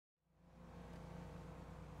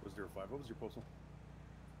05. What was your postal?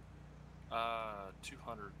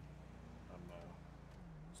 200. I'm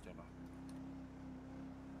stand by.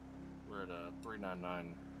 We're at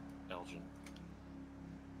 399 Elgin.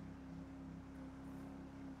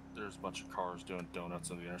 There's a bunch of cars doing donuts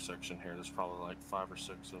in the intersection here. There's probably like 5 or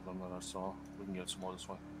 6 of them that I saw. We can get some more this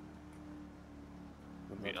way.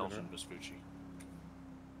 The Elgin Vespucci.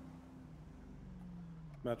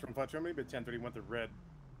 Metro 5, maybe 1030 went the red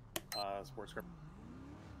sports car.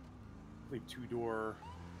 I believe 2-door.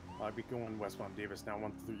 I'd be going westbound Davis now,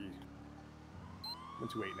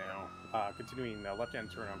 128 now. Continuing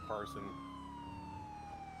left-hand turn on Carson.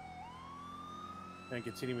 And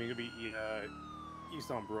continuing to be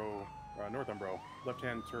east on Bro, north on Bro.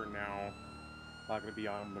 Left-hand turn now. Going to be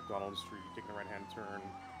on McDonald Street, taking a right-hand turn.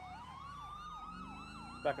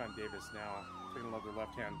 Back on Davis now, taking another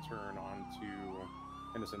left-hand turn onto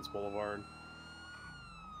Innocence Boulevard.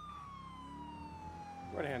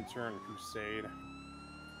 Right-hand turn, Crusade.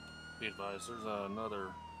 Be advised, there's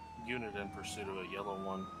another unit in pursuit of a yellow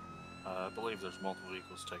one. I believe there's multiple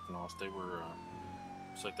vehicles taking off. They were,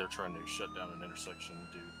 it's like they're trying to shut down an intersection and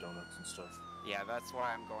do donuts and stuff. Yeah, that's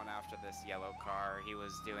why I'm going after this yellow car. He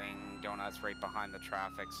was doing donuts right behind the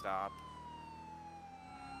traffic stop.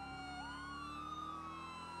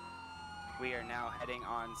 We are now heading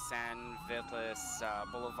on San Vilas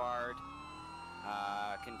Boulevard,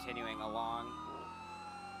 continuing along.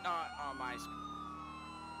 Not on my screen.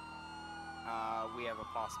 We have a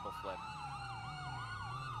possible flip.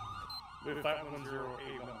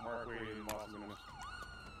 5108 Parkway in Los Santos.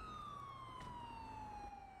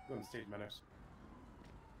 Going State Menace.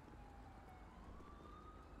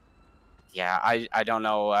 Yeah, I don't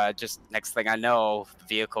know. Just next thing I know, the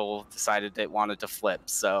vehicle decided it wanted to flip,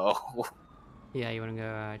 so... Yeah, you want to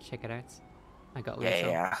go check it out? I got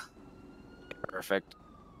Yeah. Perfect.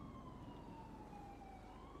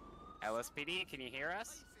 LSPD, can you hear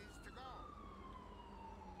us?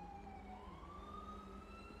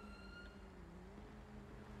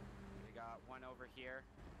 We got one over here.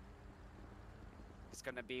 It's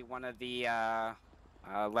going to be one of the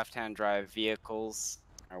left-hand drive vehicles,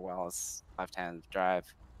 or well, it's left-hand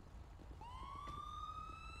drive.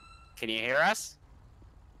 Can you hear us?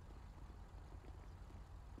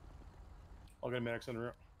 I'll get medics en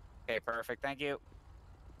route. Okay, perfect. Thank you.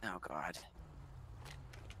 Oh, God.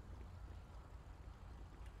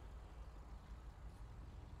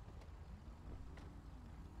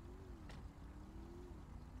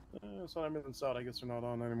 So I'm in south. I guess they're not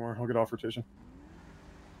on anymore. I'll get off rotation.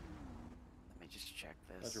 Let me just check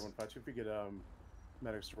this. That's your 152. If we get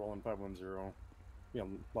medics to roll in 510. Yeah,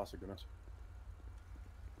 Las Lagunas.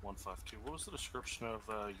 152. What was the description of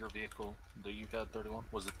your vehicle that you had, 31?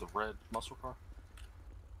 Was it the red muscle car?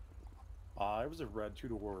 It was a red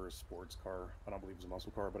 2-door sports car. I don't believe it was a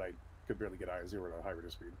muscle car, but I could barely get I-0 at a high rate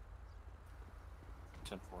of speed.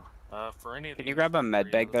 10-4. For any of Can you grab a med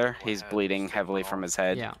bag there? He's bleeding heavily from his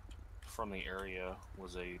head. Yeah. From the area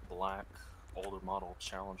was a black, older model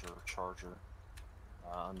Challenger or Charger.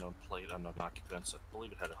 Unknown plate, unknown occupants. I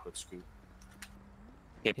believe it had a hood scoop.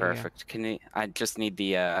 Okay, perfect. Can you? I just need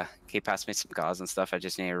the. Can you pass me some gauze and stuff? I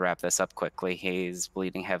just need to wrap this up quickly. He's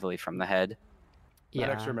bleeding heavily from the head. Yeah.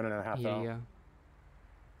 An extra minute and a half out. Yeah.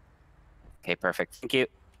 Okay, perfect. Thank you.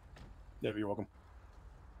 Yeah, you're welcome.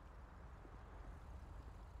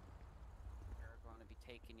 We're going to be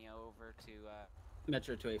taking you over to.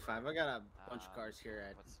 Metro 285. I got a bunch of cars here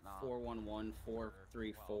at 411,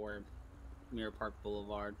 434 Mirror Park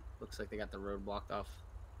Boulevard. Looks like they got the road blocked off.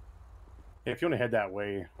 Yeah, if you want to head that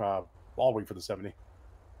way, I'll wait for the 70.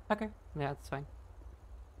 Okay, yeah, that's fine.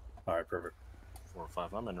 All right, perfect.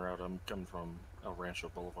 405. I'm en route. I'm coming from El Rancho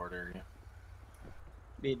Boulevard area.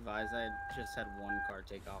 Be advised, I just had one car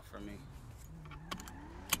take off from me.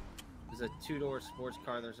 There's a 2-door sports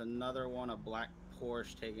car. There's another one, a black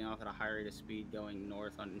Porsche, taking off at a high rate of speed going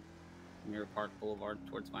north on Mirror Park Boulevard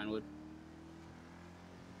towards Vinewood.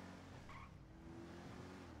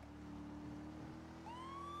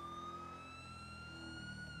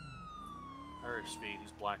 Higher speed,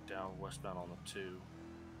 he's blacked out westbound on the 2.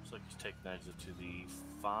 Looks like he's taking the exit to the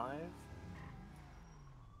 5.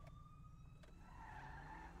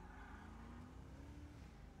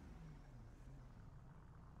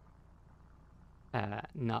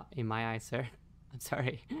 Not in my eyes, sir. I'm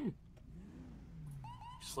sorry.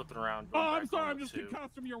 Slipping around. Oh, I'm sorry. I'm just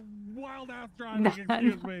concussed from your wild ass driving.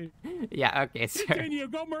 Excuse me. Yeah. Okay, sir. Continue.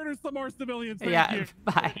 Go murder some more civilians. Thank Yeah. you.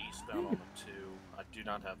 Bye. Eastbound on the 2. I do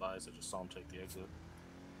not have eyes. I just saw him take the exit.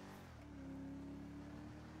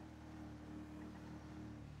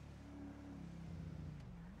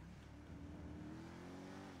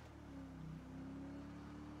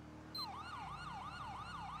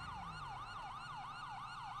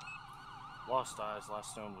 Lost eyes.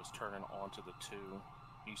 Last known was turning onto the 2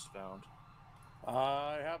 eastbound.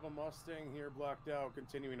 I have a Mustang here blocked out,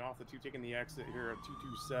 continuing off the 2, taking the exit here at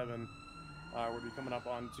 227. We'll be coming up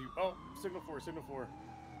onto, oh, signal 4,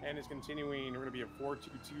 and it's continuing. We're going to be at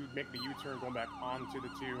 422, making a U-turn, going back onto the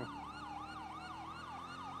 2.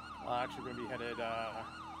 Actually, we're going to be headed,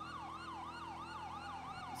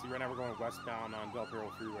 see, right now we're going westbound on Del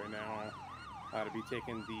Perro Freeway now. To be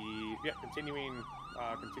taking the, continuing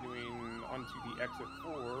onto the exit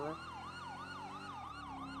 4.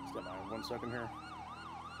 Step by 1 second here.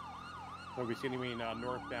 We'll be continuing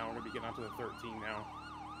northbound. We're going to be getting onto the 13 now.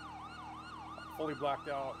 Fully blocked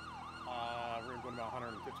out. We're going about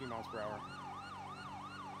 115 miles per hour.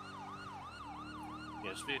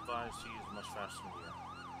 Yes, be advised, he is much faster than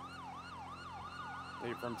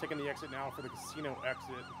we are. I'm taking the exit now for the casino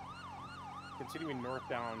exit. Continuing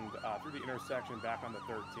northbound through the intersection back on the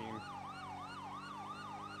 13.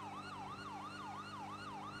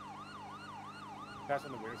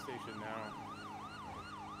 Passing the weigh station now.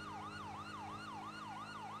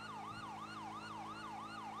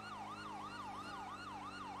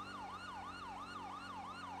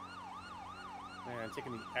 And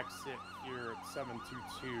taking the exit here at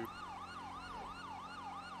 722.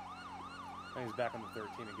 And he's back on the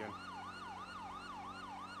 13 again.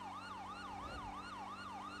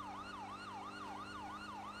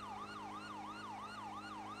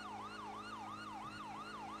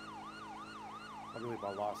 I believe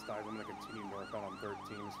I lost eyes. I'm going to continue northbound on 13.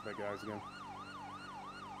 See if I get eyes again.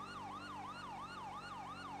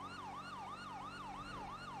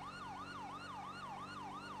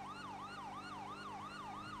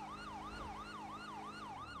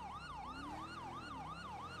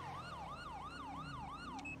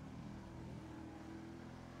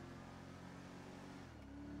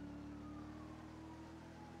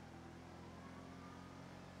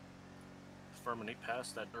 Furman, he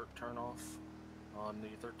passed that dirt turnoff on the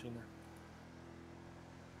 13 there.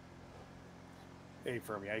 Hey,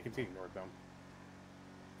 Fermi, I continue northbound.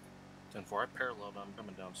 10-4, I paralleled. I'm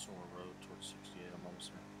coming down Sore Road towards 68. I'm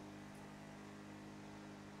almost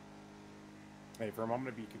there. Hey, Fermi, I'm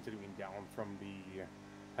going to be continuing down from the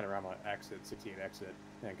panorama exit, 68 exit,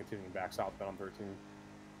 and continuing back southbound on 13.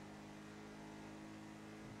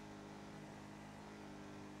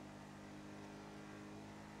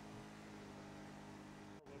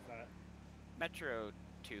 Metro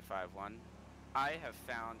 251. I have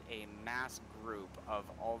found a mass group of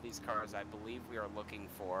all these cars I believe we are looking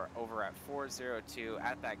for over at 402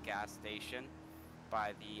 at that gas station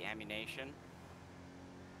by the ammunition.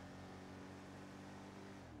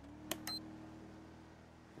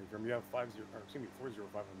 From you have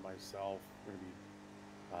 405 of myself. We're going to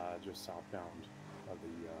be just southbound of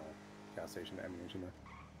the gas station ammunition there.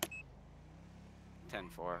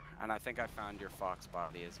 10-4, and I think I found your Fox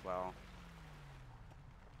body as well.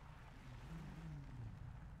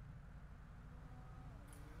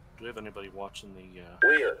 Do we have anybody watching the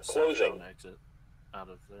we are closing exit out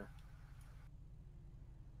of there?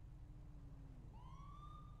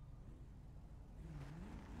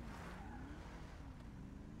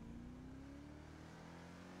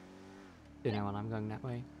 Do you know when I'm going that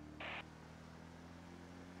way? I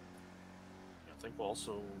think we'll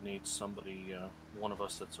also need somebody, one of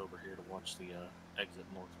us that's over here to watch the exit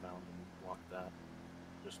northbound and block that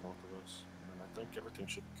just north of us. And I think everything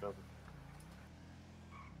should be covered.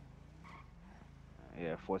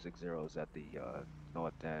 Yeah, 460 is at the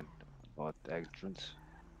north end, north entrance.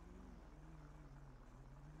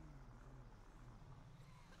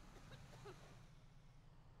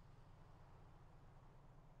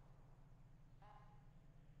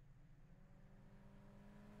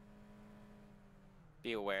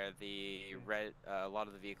 Be aware, the red, a lot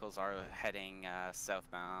of the vehicles are heading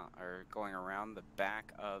southbound or going around the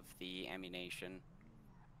back of the ammunition,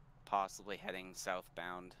 possibly heading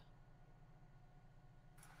southbound.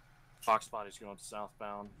 Fox body's going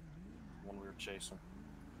southbound, one we were chasing.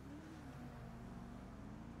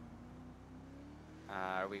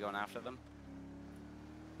 Are we going after them?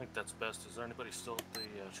 I think that's best. Is there anybody still at the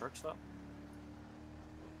truck stop?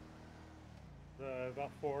 About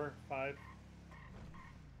 4, 5.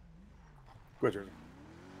 Go ahead, Jersey.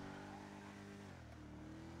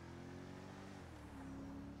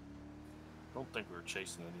 I don't think we were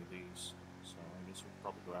chasing any of these, so I guess we'll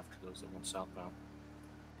probably go after those that went southbound.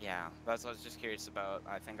 Yeah, that's what I was just curious about.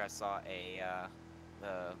 I think I saw a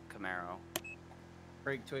the Camaro.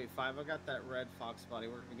 Break 285. I got that red Fox body.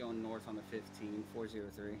 We're gonna be going north on the 15,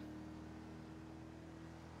 403.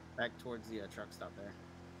 Back towards the truck stop there.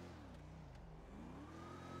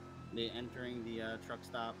 They entering the truck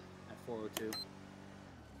stop at 402.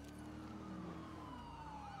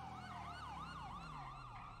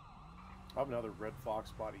 have another red fox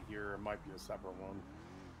body here. It might be a separate one.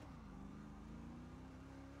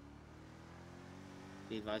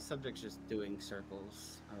 Be advised, subject's just doing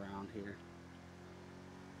circles around here.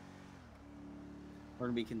 We're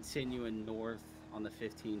going to be continuing north on the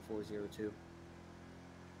 15402.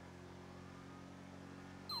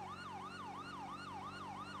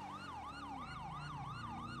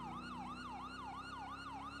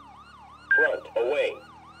 Front away.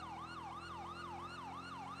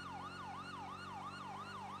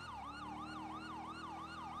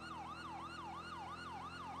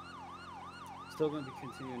 Still going to be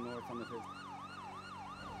continuing north on the 15.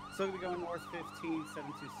 Still going to be going north 15,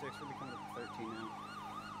 726. We'll be coming up to 13 now.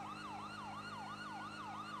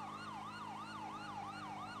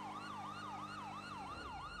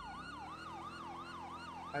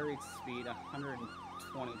 High rate speed,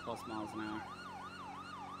 120 plus miles an hour.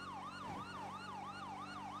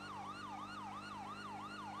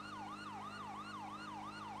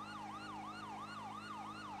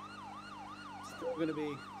 Still going to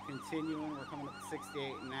be continuing. We're coming up to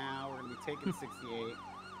 68 now. We're going to be taking 68.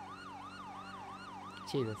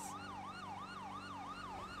 Jesus.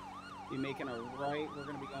 Be making a right. We're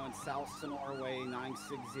going to be going south Sonora Way,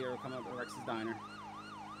 960, coming up to Rex's Diner.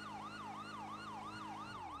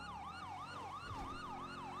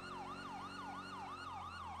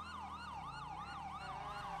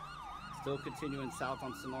 Still continuing south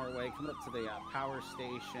on Sonora Way, coming up to the power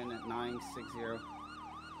station at 960.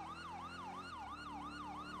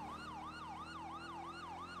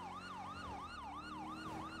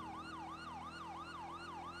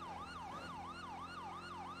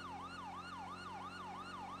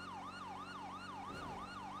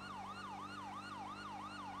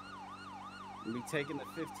 We'll be taking the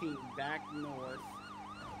 15 back north.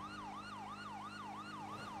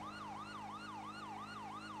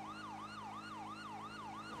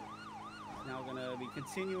 Now going to be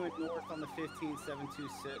continuing north on the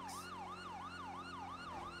 15726.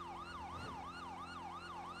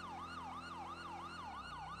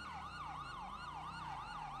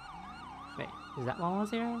 Wait, is that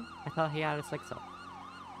 110? I thought he had a 60.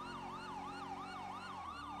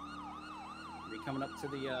 Be coming up to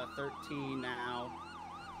the 13 now.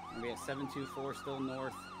 Gonna be at 724 still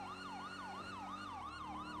north.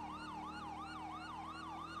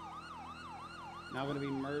 Now going to be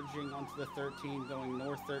merging onto the 13, going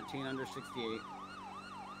north 13 under 68.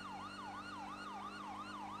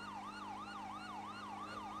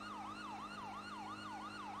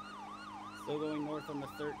 Still going north on the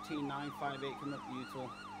 13, 958 coming up to Util.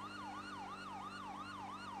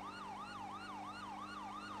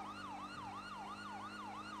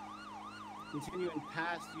 Continuing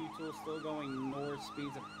past Util, still going north,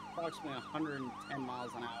 speeds of approximately 110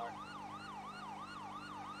 miles an hour.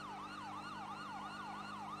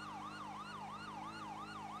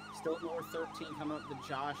 Still north 13 coming up to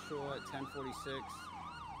Joshua at 1046.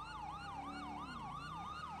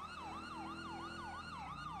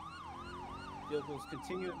 Vehicles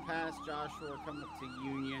continuing past Joshua, coming up to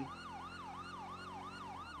Union.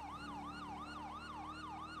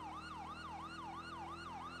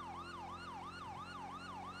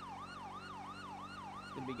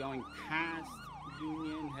 Going to be going past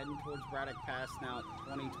Union, heading towards Braddock Pass now at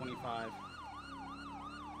 2025.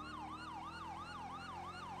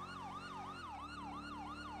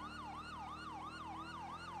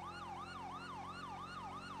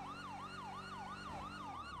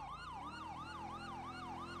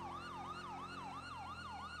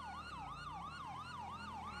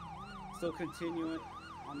 Still continuing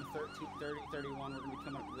on the 13, 30, 31. We're going to be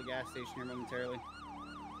coming up to the gas station here momentarily.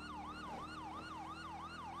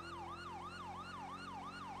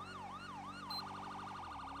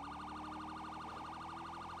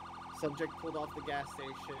 Subject pulled off the gas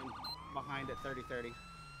station behind at 3030.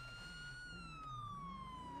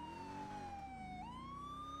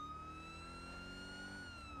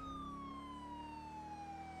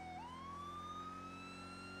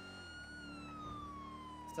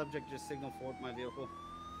 Subject just signaled for my vehicle.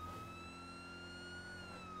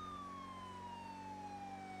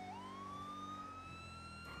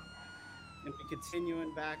 And we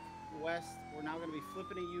continuing back west. We're now going to be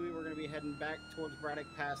flipping a UE. We're going to be heading back towards Braddock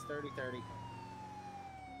Pass 3030.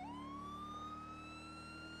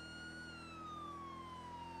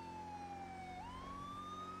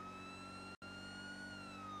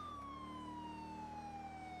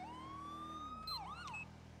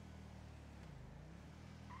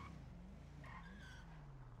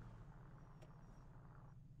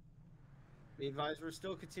 Be advised, we're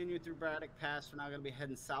still continuing through Braddock Pass. We're now going to be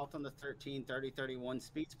heading south on the 13, 30, 31.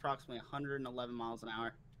 Speeds approximately 111 miles an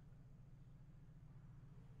hour.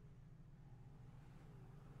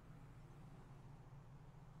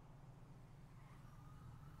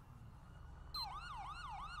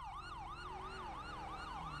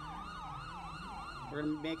 We're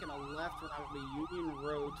going to be making a left. We're now going to be Union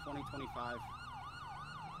Road 2025.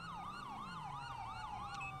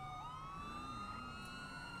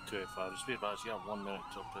 Just be advised, you got 1 minute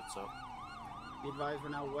till pits up. Be advised, we're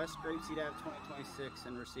now West Grapeseed Ave 2026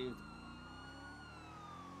 and received.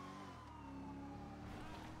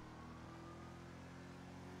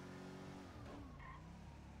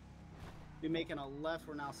 Be making a left.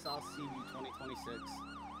 We're now South Seaview 2026.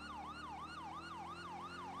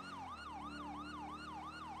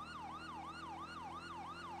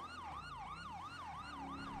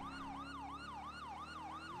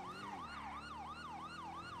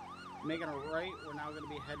 Making a right, we're now going to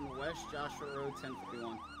be heading west, Joshua Road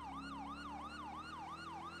 1041.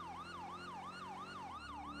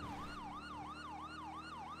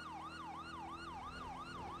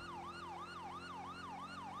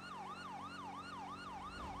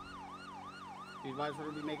 Be advised, we're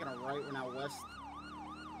going to be making a right, we're now west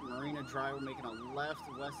Marina Drive, we're making a left,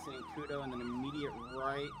 west Sancudo, and then immediate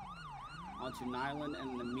right onto Nyland,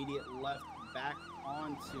 and an immediate left back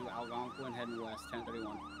onto Algonquin, heading west,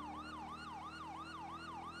 1031.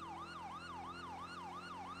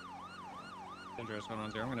 Dangerous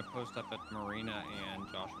 110. I'm going to post up at Marina and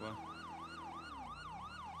Joshua.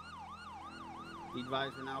 Be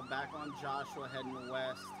advised, we're now back on Joshua, heading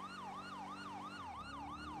west.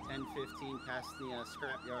 10:15 past the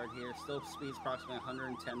scrapyard here. Still speeds approximately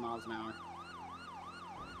 110 miles an hour.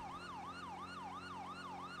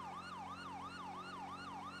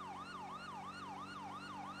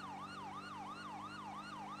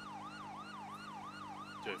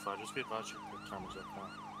 Just be advised, your pit timer's up now.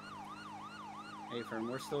 Hey, firm,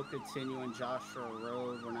 we're still continuing Joshua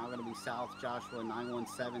Road. We're now going to be south Joshua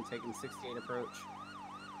 917, taking 68 approach.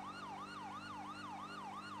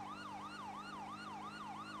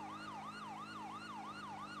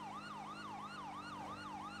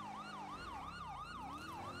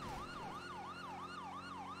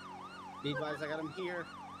 Be advised, I got him here.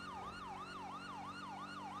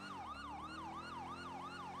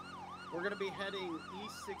 We're going to be heading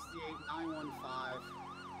east 68 915.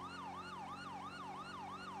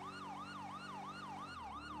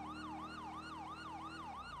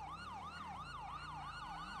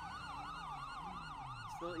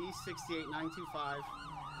 Still east 68 925.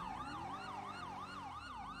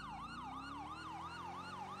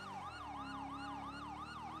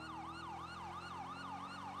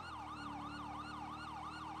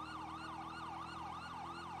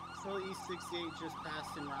 Still east 68, just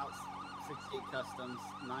passed in route 68 Customs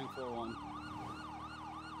 941.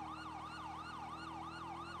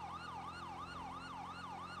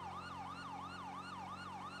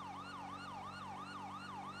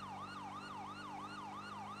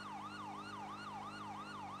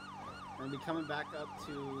 We're going to be coming back up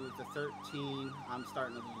to the 13. I'm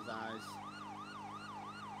starting to lose eyes.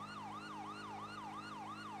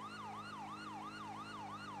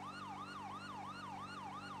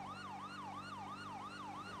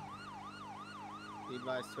 Be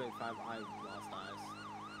advised 285, I lost eyes.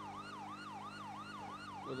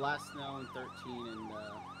 With last known 13 and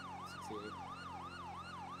 68.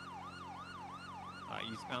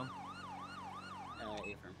 Eastbound?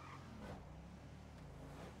 Affirm.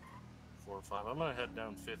 4 or 5. I'm gonna head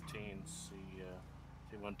down 15. See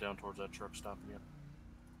if he went down towards that truck stop again.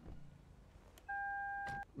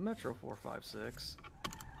 Metro 456.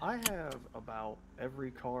 I have about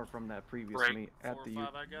every car from that previous Break. meet at 4 or the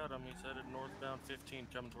 5, I got him. He's headed northbound 15,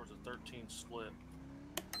 coming towards the 13 split.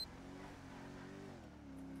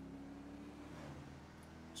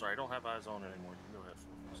 Sorry, I don't have eyes on it anymore. You can go ahead,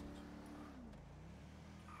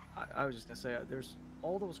 456. I was just gonna say, there's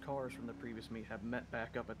all those cars from the previous meet have met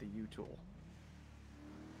back up at the U-Tool.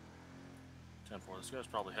 10-4. This guy's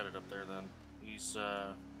probably headed up there then. He's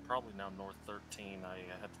probably now north 13. I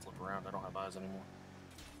had to flip around. I don't have eyes anymore.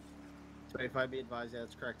 285, be advised, yeah,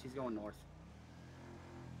 that's correct. He's going north.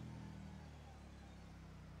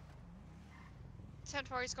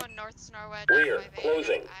 10-4, he's going north to Norwood. Rear,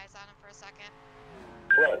 closing. Eyes on him for a second.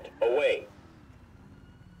 Front, away.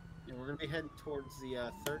 Yeah, we're going to be heading towards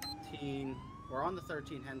the 13. We're on the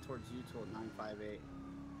 13, heading towards U-Tool at 958.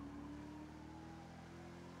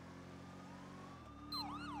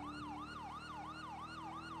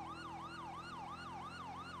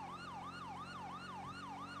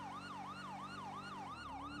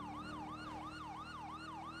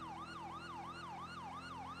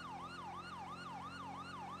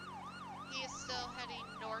 He is still heading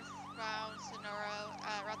northbound Sonora,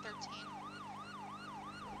 Route 13.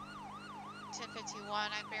 1051,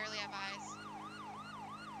 I barely have eyes.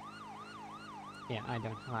 Yeah, I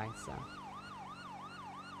don't have eyes, so.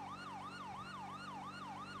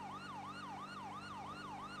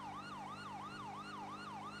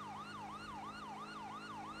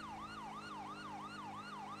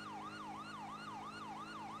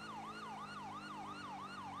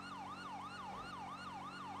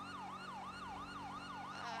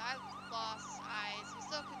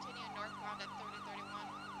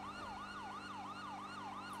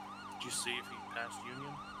 Did you see if he passed Union,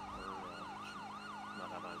 or did you not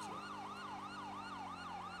have eyes yet?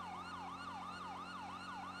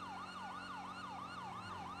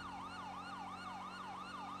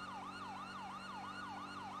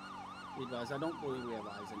 Be advised, I don't believe we have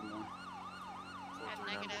eyes anymore.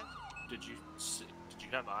 Negative. Did you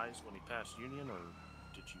have eyes when he passed Union, or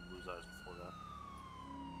did you lose eyes before that?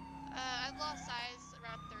 I lost eyes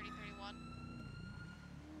around 30-31.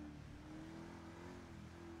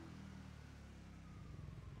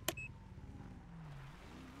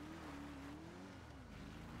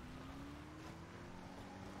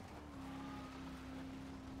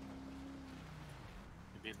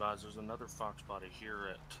 Be advised, there's another Fox body here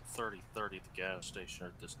at 3030 at the gas station or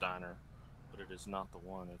at this diner, but it is not the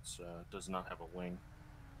one. It's does not have a wing.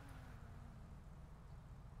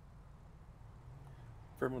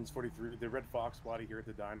 Fairmont's 43. The red Fox body here at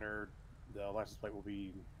the diner. The license plate will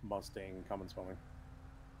be Mustang coming spelling.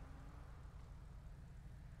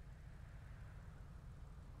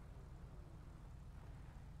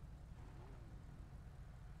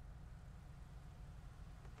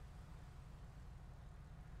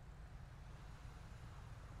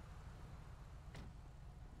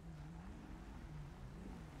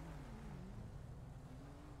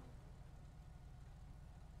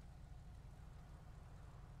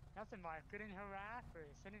 Nothing, Mike. Getting harassed or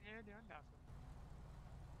sitting here doing nothing.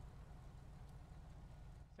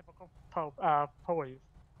 Typical police.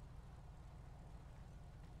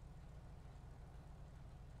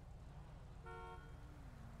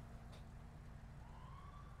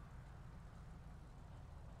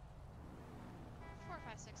 Four,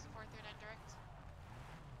 5, 6, 4, 3, 9 direct.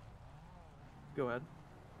 Go ahead.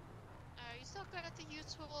 Are you still good at the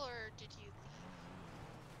U-tool, or did you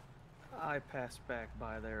leave? I passed back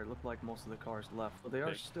by there. It looked like most of the cars left, but they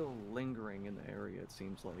are still lingering in the area, it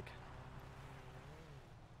seems like.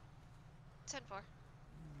 10-4.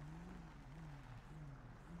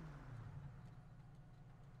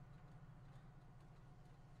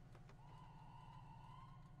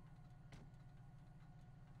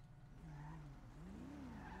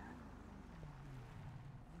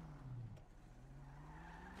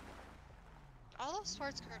 All those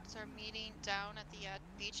sports cars are meeting down at the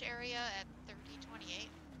beach area at 3028.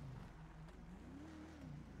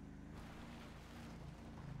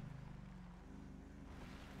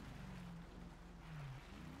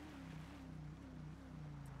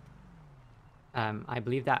 I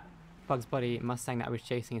believe that Bugs Bunny Mustang that I was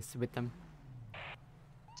chasing is with them.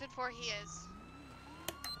 10-4, he is.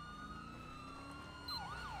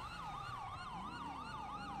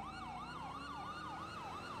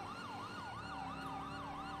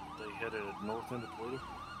 They headed north into Toledo.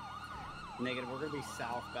 Negative. We're going to be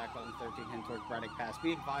south back on 1310 towards Braddock Pass.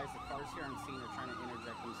 Be advised, the cars here on scene are trying to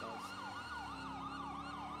interject themselves.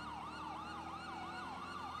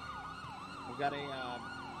 We've got a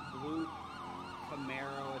blue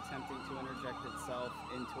Camaro attempting to interject itself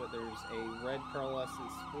into it. There's a red pearlescent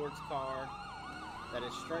sports car that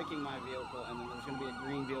is striking my vehicle, and then there's going to be a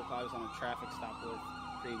green vehicle I was on a traffic stop with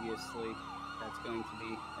previously that's going to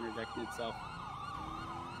be interjecting itself.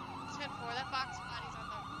 10-4, that box body's on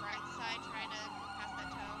the right side trying to go past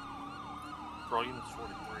that tow. For all units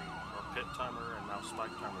 43, our pit timer and now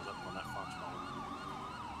spike timer's up on that Fox body.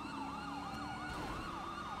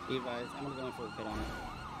 Be advised, I'm going to go in for a pit on it.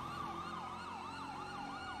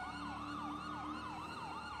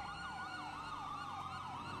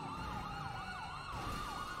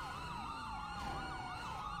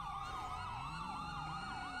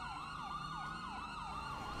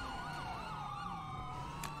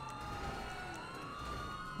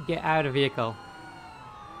 Get out of the vehicle.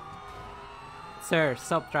 Sir,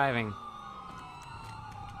 stop driving.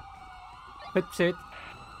 Put pursuit.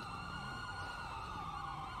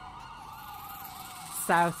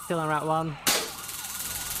 South, still on Route 1.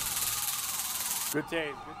 Good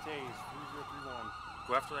tase, good tase. 3031.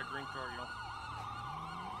 Go after that green car, y'all.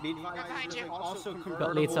 Be advised, there's also Got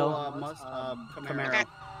convertible lethal. Camaro. Okay.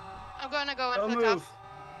 I'm gonna go in Don't for the move. cuff.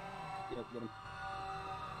 Yep, get him.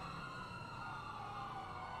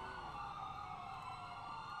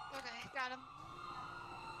 Okay, got him.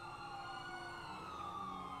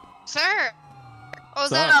 Sir! What was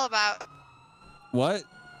that all about? What?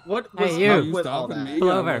 What Hey, was you. up You with all stopping that? me?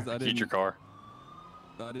 Pull I over. was- I Heat didn't- your car.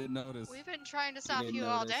 I didn't notice. We've been trying to stop didn't you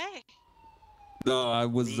all notice. day. No, I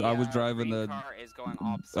was driving green the car is going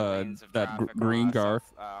opposite lanes of that traffic green on, car.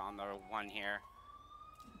 on the one here.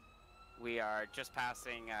 We are just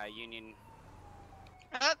passing Union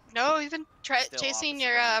No, you've been chasing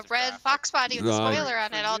your red fox body with a Right. spoiler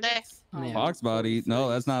on it all day. Yeah. Fox body? No,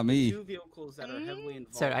 that's not me. Two vehicles that are heavily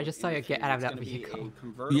involved. Sir, I just saw in you the get shooting. out of It's that gonna be a vehicle.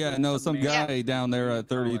 convertible Yeah, no, some Camaro guy down there at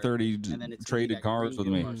color, 3030 and then it's gonna be traded that cars with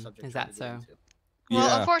green me. vehicle subject Is to that the so? too. Well,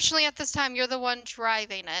 Yeah, unfortunately, at this time, you're the one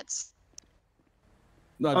driving it.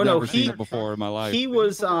 I've Oh, no, never seen he- it before in my life. He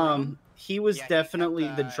was Yeah, he definitely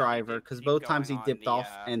kept, the he driver did because keep both times he going on dipped the, off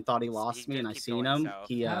and thought he lost me did and I keep seen going him. south.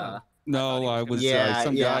 He No, I was yeah,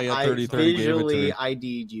 some yeah, guy at I 3030 gave it to visually me.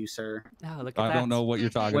 ID'd you, sir. Oh, look at I that. don't know what you're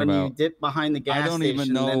talking When you about. dip behind the gas I don't station,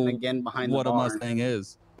 even then know again behind what the a barn. Mustang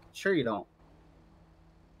is. Sure you don't.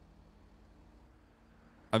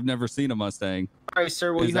 I've never seen a Mustang. All right,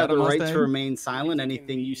 sir. Well, Is you have that the a right to Mustang? remain silent. taking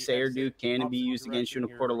Anything you the say or do exit can be opposite used against you in a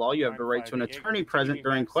direction court of here, law. You have the right to an 958 attorney continuing present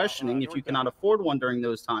during back south, questioning. If you cannot northbound. afford one during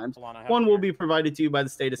those times, Hold on, I have one it will here. be provided to you by the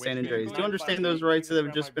state of San Which Andreas. vehicle? Do you understand 958, those rights that have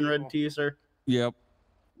grab just my been read vehicle. to you, sir? Yep.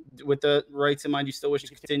 With the rights in mind, you still wish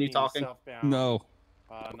to continue talking? Southbound, No.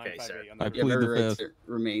 Okay, sir. 958 on I the You have plead the every right fifth. to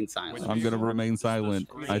remain silent. I'm gonna vehicle? remain silent.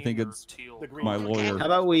 I think Green or it's teal The green my one. lawyer. How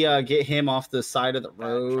about we get him off the side of the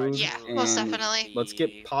road? Yeah, and most definitely. Let's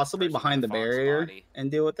get possibly person behind the with a Fox barrier body.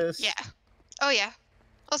 and deal with this. Yeah. Oh, yeah.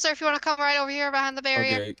 Well, sir, if you want to come right over here behind the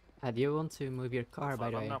barrier. Okay. Do you want to move your car, by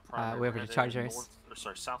the I'm way? not primary, Wherever we're the headed charger is. north, or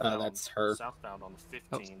sorry, southbound. That's her. Southbound on the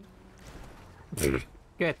 15.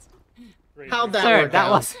 Good. How'd that Sir, work that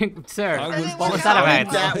out? wasn't. Sir, I was what was How that did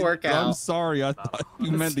about? that work I'm out? sorry. I thought you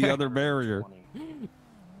meant the other barrier.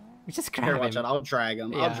 We just Here, grab watch him. out. I'll drag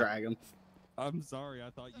him. I'll Yeah. drag him. I'm sorry. I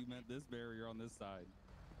thought you meant this barrier on this side.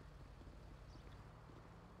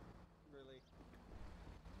 Really?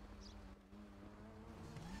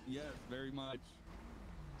 Yes, very much.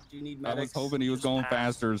 Do you need I medics? was hoping he was Just going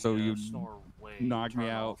past faster, so the, you'd Snorway knock me turnoff.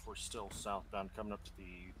 out. We're still southbound, coming up to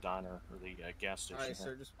the diner or the gas station. All right, here.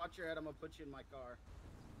 sir. Just watch your head. I'm gonna put you in my car.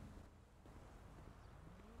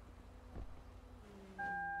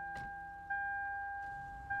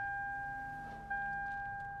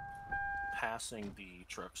 Passing the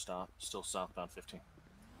truck stop, still southbound 15.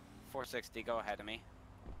 460, go ahead of me.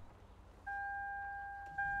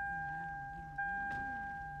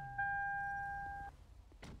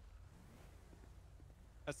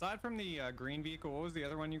 Aside from the green vehicle, what was the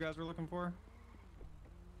other one you guys were looking for?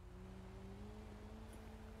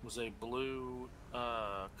 Was a blue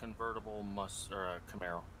convertible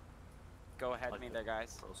Camaro. Go ahead Like me the there,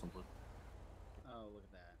 guys. Frozen blue. Oh, look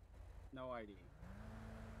at that. No ID.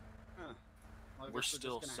 Huh. Well, I We're guess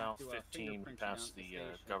still just gonna have south to, 15 fingerprint you down past at the station.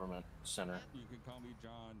 government center. You can call me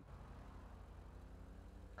John.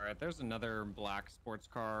 All right, there's another black sports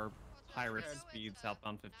car, high risk speed,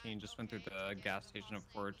 southbound 15. Just went through the gas station of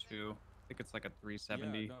 402. I think it's like a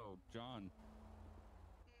 370. Yeah, no, John.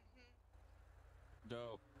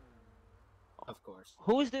 Doe. Of course.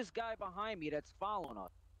 Who's this guy behind me that's following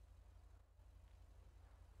us?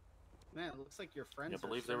 Man, it looks like your friends. I are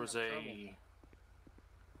believe there was stirring up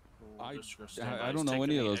a. I, Just gonna stand by. I He's don't know taking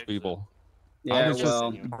any of the those exit. people. trouble. I Yeah, was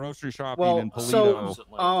well, just grocery shopping well, in so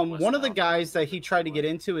Polito. one of the guys that he tried to get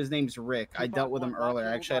into, his name's Rick. I dealt with him earlier.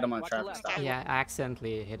 I actually had him on a traffic stop. Yeah, I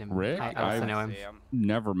accidentally hit him. Rick? I also know him.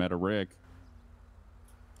 Never met a Rick.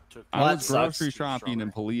 Took Well, I that was sucks. grocery shopping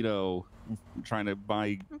in Polito, trying to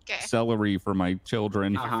buy Okay. celery for my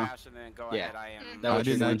children. If you're Uh-huh. faster, then go Yeah. ahead. I am. That I was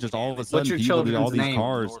your didn't. I name. just all of a What's sudden your people did all children's these name?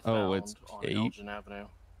 cars. Oh, northbound it's on Kate. Elgin Avenue.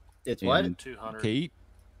 It's what? and 200. Kate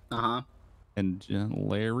Uh-huh. and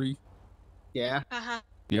Larry. Yeah. Uh-huh.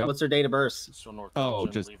 Yep. What's their date of birth? Still north Oh,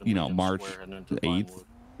 Elgin, just, leaving you know, Lincoln March Square, heading into 8th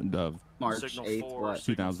Vinewood. of March Signal 8th, 4, what?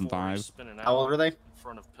 Signal 4 is 2005. spinning How old out are they? In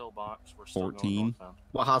front of Pillbox. We're still 14. going northbound.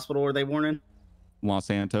 What hospital were they born in? Los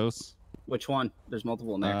Santos. Which one? There's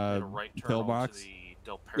multiple in there. Hit a right turn Pillbox. onto the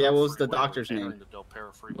Del Perro Yeah, what was the freeway, doctor's entering name? The Del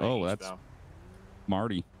Perro freeway Oh, that's eastbound.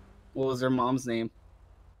 Marty. What was their mom's name?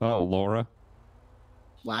 Oh, Laura.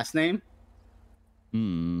 Last name?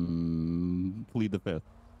 Plead the fifth.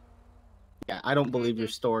 Yeah, I don't believe your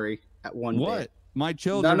story at one What? bit. My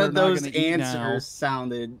children None are of not those gonna eat now. answers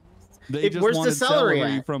sounded. They just where's the wanted celery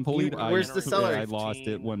at? from You- Polito. where's the celery? I lost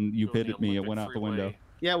it when you Go to the pitted me. It Olympic went out the freeway, window.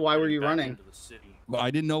 Yeah, why were heading you back running? into the city. Well,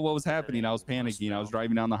 I didn't know what was happening. I was panicking. I was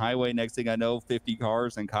driving down the highway. Next thing I know, 50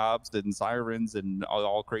 cars and cops and sirens and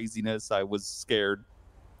all craziness. I was scared.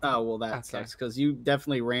 Oh well, that Okay. sucks because you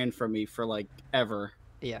definitely ran from me for like ever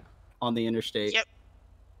Yeah. on the interstate. Yep.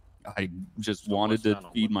 I just Still wanted to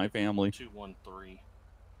westbound feed my Olympic family. 213.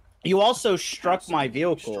 You also struck Passing my the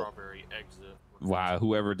vehicle. Strawberry exit. Wow,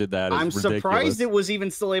 whoever did that is I'm ridiculous. surprised it was even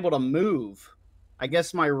still able to move. I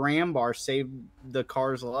guess my ram bar saved the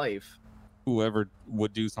car's life. Whoever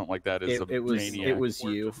would do something like that is a It was maniac.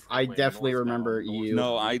 you. I definitely remember you.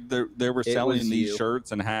 No, they were It selling was these you.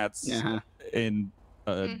 shirts and hats Uh-huh. in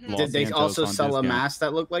Mhm. Los Did they Santos also on sell a discount. mask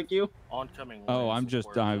that looked like you? Oncoming. Oh, lanes I'm just,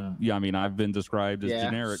 support, yeah, I mean, I've been described as Yeah.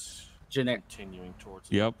 generic. Generic. Continuing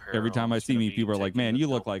towards Yep. Every Del time I Perro. see It's me, gonna be people are like, taking man, the you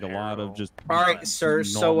look Del like a lot of Perro. just All right, sir.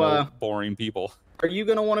 So, normal, boring people. are you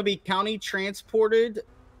gonna want to be county transported,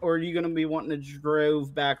 or are you gonna be wanting to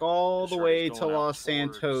drove back all the Sure, way he's to going out Los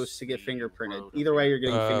Santos towards to get the fingerprinted? road Either way, here.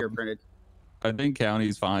 you're getting fingerprinted. I think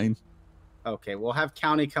county's fine. Okay, we'll have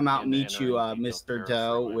county come out and And meet you, entering the Del Mr. Perro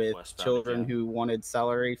Doe, freeway with westbound children again. who wanted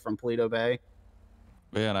celery from Paleto Bay.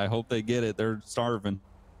 Man, I hope they get it. They're starving.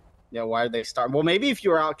 Yeah, why did they start? Well, maybe if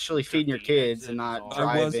you were actually feeding your kids and not I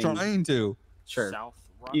was driving. trying to. Sure. South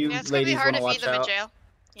You Yeah, it's gonna be ladies hard want to to feed watch them in out. jail.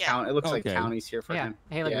 Yeah. Count, it looks like Okay. county's here for Yeah. him.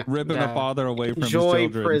 Hey, look, Yeah. Ripping a the- father away from Enjoy his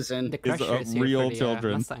children prison. The is crusher is here real for the,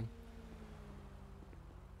 children. Mustang.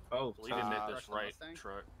 Oh, I believe he made this right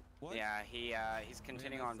truck. Yeah, he's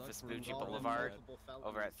continuing on Vespucci Boulevard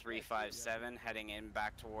over at 357, heading in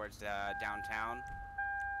back towards downtown.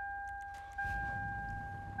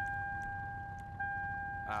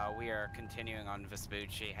 We are continuing on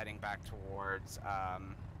Vespucci, heading back towards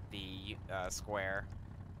the square.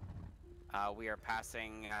 We are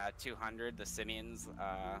passing 200, the Simeon's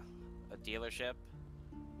dealership.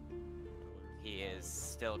 He is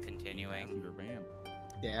still continuing.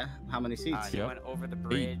 Yeah. How many seats? He went over the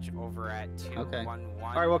bridge over at 211.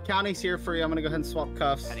 All right. Well, county's here for you. I'm gonna go ahead and swap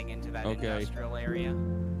cuffs. Heading into that Okay. industrial area.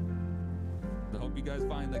 I hope you guys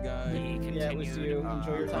find the guy. He continued Yeah, it was you.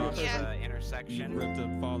 Enjoy your time in towards prison. the He intersection ripped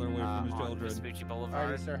a father away from his on children. Vespucci Alrighty,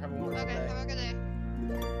 Boulevard. sir. Have a wonderful Okay, day. have a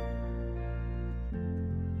good day.